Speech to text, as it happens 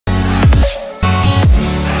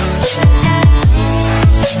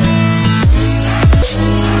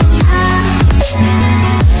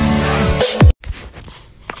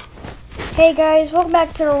Hey guys, welcome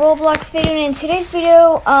back to the Roblox video, and in today's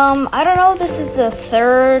video, I don't know if this is the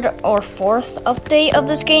third or fourth update of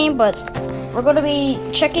this game, but we're going to be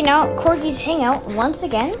checking out Corgi's Hangout once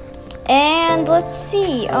again, and let's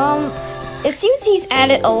see, it seems he's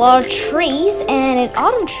added a lot of trees, and an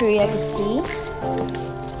autumn tree I can see.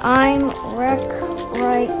 I'm wreck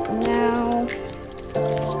right now.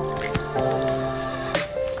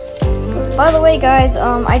 By the way, guys,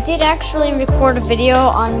 I did actually record a video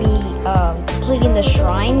on me completing the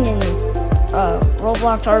shrine in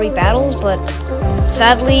Roblox RB Battles, but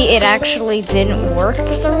sadly it actually didn't work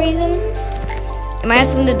for some reason. It might have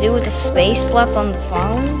something to do with the space left on the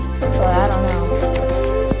phone, but I don't know.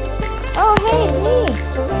 Oh, hey, it's me!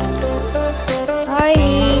 Hi,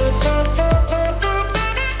 me.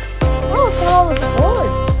 Oh, it's got all the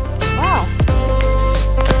swords. Wow.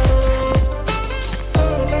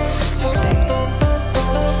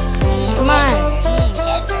 Come on.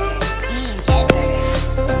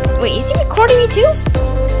 Wait, is he recording me too?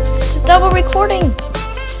 It's a double recording.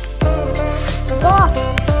 Stop.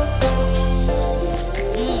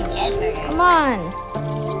 Come on.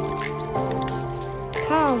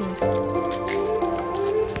 Come.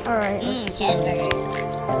 Alright, let's see. What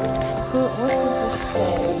does this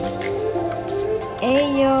say?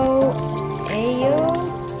 Ayo. Ayo?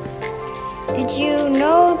 Did you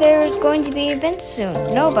know there is going to be an event soon?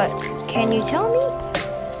 No, but can you tell me?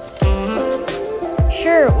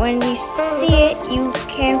 Sure, when you see it, you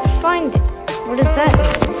can find it. What does that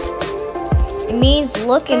mean? It means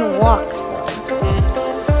look and walk.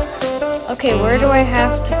 Okay, where do I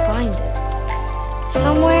have to find it?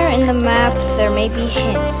 Somewhere in the map, there may be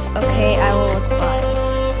hints. Okay, I will look by.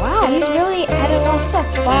 Wow, he's really added a lot of stuff.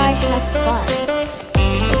 Bye, have fun.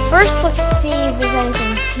 First, let's see if there's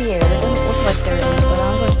anything here. It doesn't look like there is, but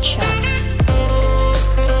I'm going to check.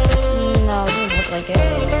 No, it doesn't look like it.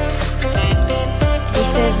 He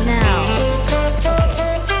says now.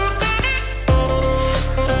 Okay.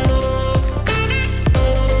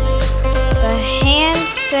 The hand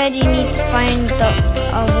said you need to find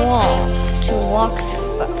a wall to walk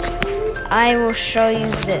through, but I will show you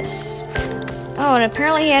this. Oh, and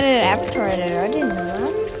apparently he added an avatar editor. I didn't know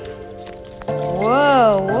that.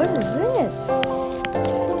 Whoa, what is this?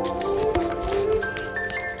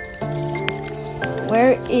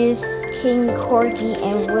 Where is King Corgi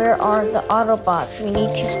and where are the Autobots? We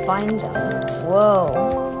need to find them.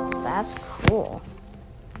 Whoa, that's cool.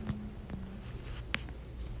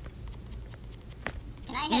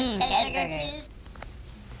 Can I have cheeseburgers?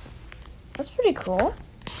 That's pretty cool.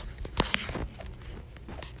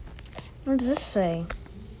 What does this say?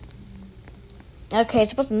 Okay,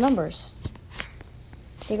 it's about the numbers.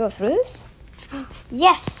 Should I go through this?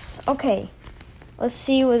 Yes! Okay. Let's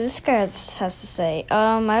see what this guy has to say.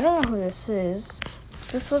 I don't know who this is.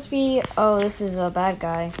 Is this supposed to be... Oh, this is a bad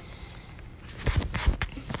guy.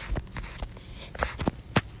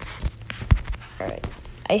 Alright.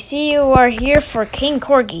 I see you are here for King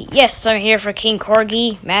Corgi. Yes, I'm here for King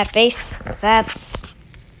Corgi. Mad face. That's... ...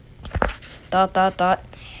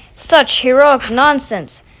 Such heroic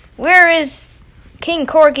nonsense. Where is King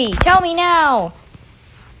Corgi? Tell me now!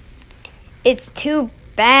 It's too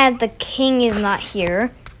bad the king is not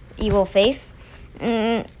here, evil face.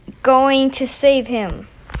 Going to save him.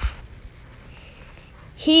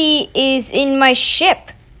 He is in my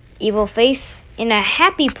ship, evil face, in a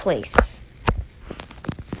happy place.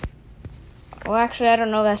 Well, actually, I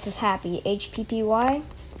don't know if that's just happy. HPPY?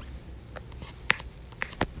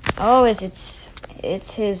 Oh, it's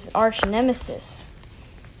his arch nemesis.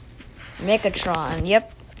 Megatron,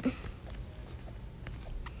 yep.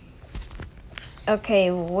 Okay,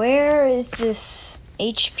 where is this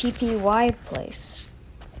HPPY place?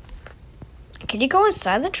 Can you go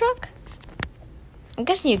inside the truck? I'm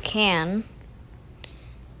guessing you can.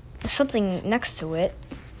 There's something next to it.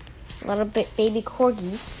 A lot of baby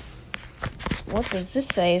corgis. What does this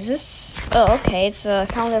say? Is this... Oh, okay, it's a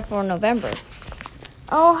calendar for November.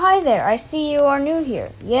 Oh, hi there. I see you are new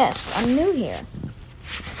here. Yes, I'm new here.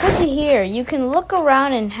 Good to hear. You can look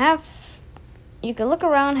around and have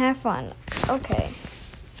fun. Okay.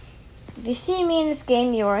 If you see me in this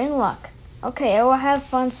game, you are in luck. Okay, I will have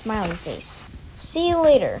fun, smiley face. See you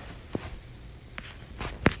later.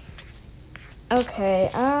 Okay,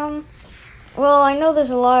 well, I know there's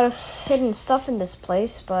a lot of hidden stuff in this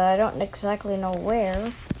place, but I don't exactly know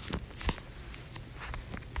where.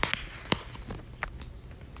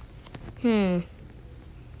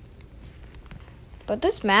 But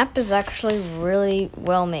this map is actually really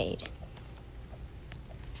well made.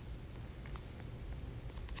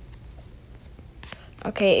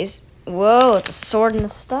 Okay, whoa, it's a sword and a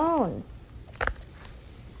stone.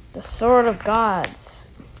 The Sword of Gods.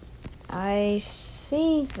 I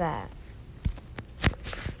see that.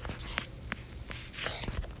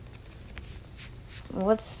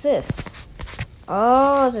 What's this?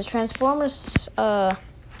 Oh, it's a Transformers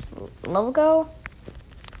logo.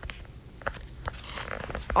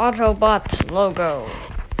 Autobot logo.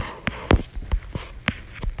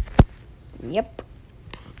 Yep.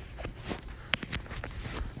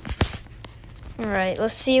 Alright,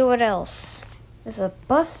 let's see what else. There's a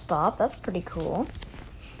bus stop. That's pretty cool.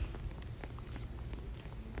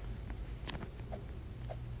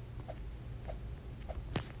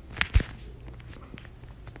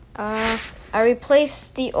 I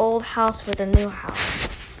replaced the old house with a new house.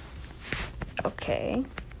 Okay.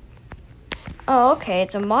 Oh, okay,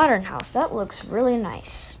 it's a modern house. That looks really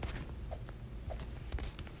nice.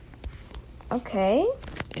 Okay.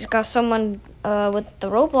 He's got someone with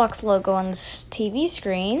the Roblox logo on this TV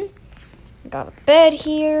screen. Got a bed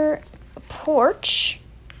here, a porch.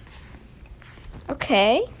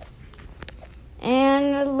 Okay.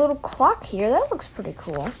 And a little clock here. That looks pretty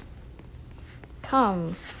cool.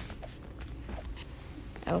 Come.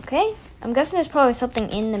 Okay. I'm guessing there's probably something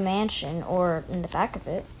in the mansion or in the back of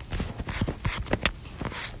it.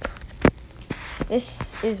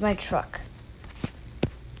 This is my truck.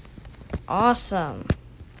 Awesome.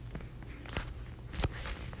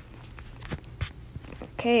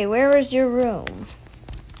 Okay, where is your room?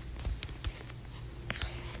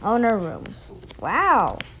 Owner room.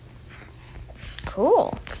 Wow.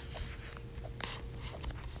 Cool.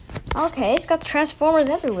 Okay, it's got the Transformers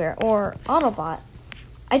everywhere, or Autobot.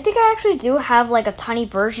 I think I actually do have like a tiny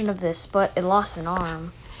version of this, but it lost an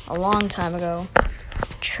arm a long time ago.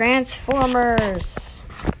 Transformers.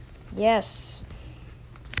 Yes.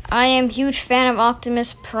 I am a huge fan of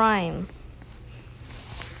Optimus Prime.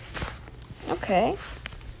 Okay.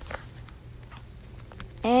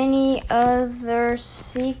 Any other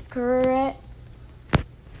secret?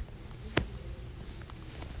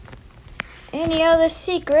 Any other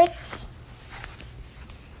secrets?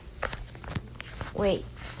 Wait.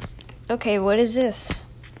 Okay, what is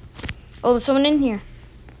this? Oh, there's someone in here.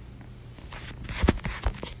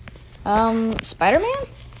 Spider-Man?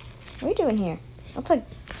 What are you doing here? Looks like...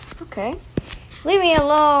 Okay. Leave me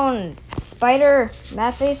alone, Spider,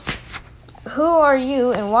 Matface. Who are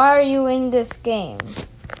you and why are you in this game?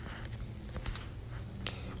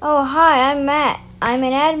 Oh, hi, I'm Matt. I'm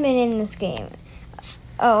an admin in this game.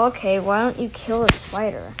 Oh, okay, why don't you kill a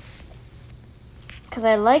spider? Because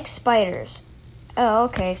I like spiders. Oh,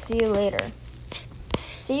 okay, see you later.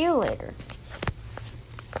 See you later.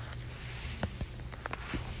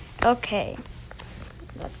 Okay.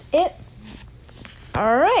 That's it.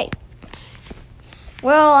 Alright.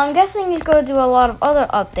 Well, I'm guessing he's going to do a lot of other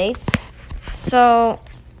updates. So,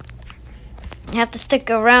 you have to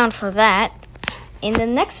stick around for that in the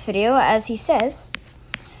next video, as he says.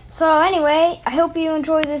 So, anyway, I hope you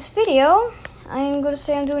enjoyed this video. I'm going to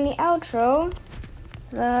say I'm doing the outro.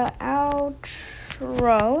 The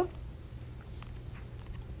outro.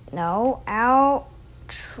 No,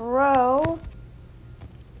 outro.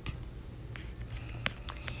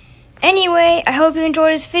 Anyway, I hope you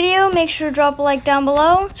enjoyed this video. Make sure to drop a like down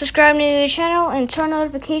below, subscribe to the channel, and turn on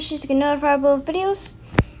notifications to get notified about videos.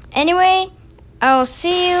 Anyway, I will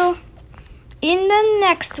see you in the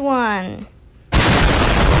next one.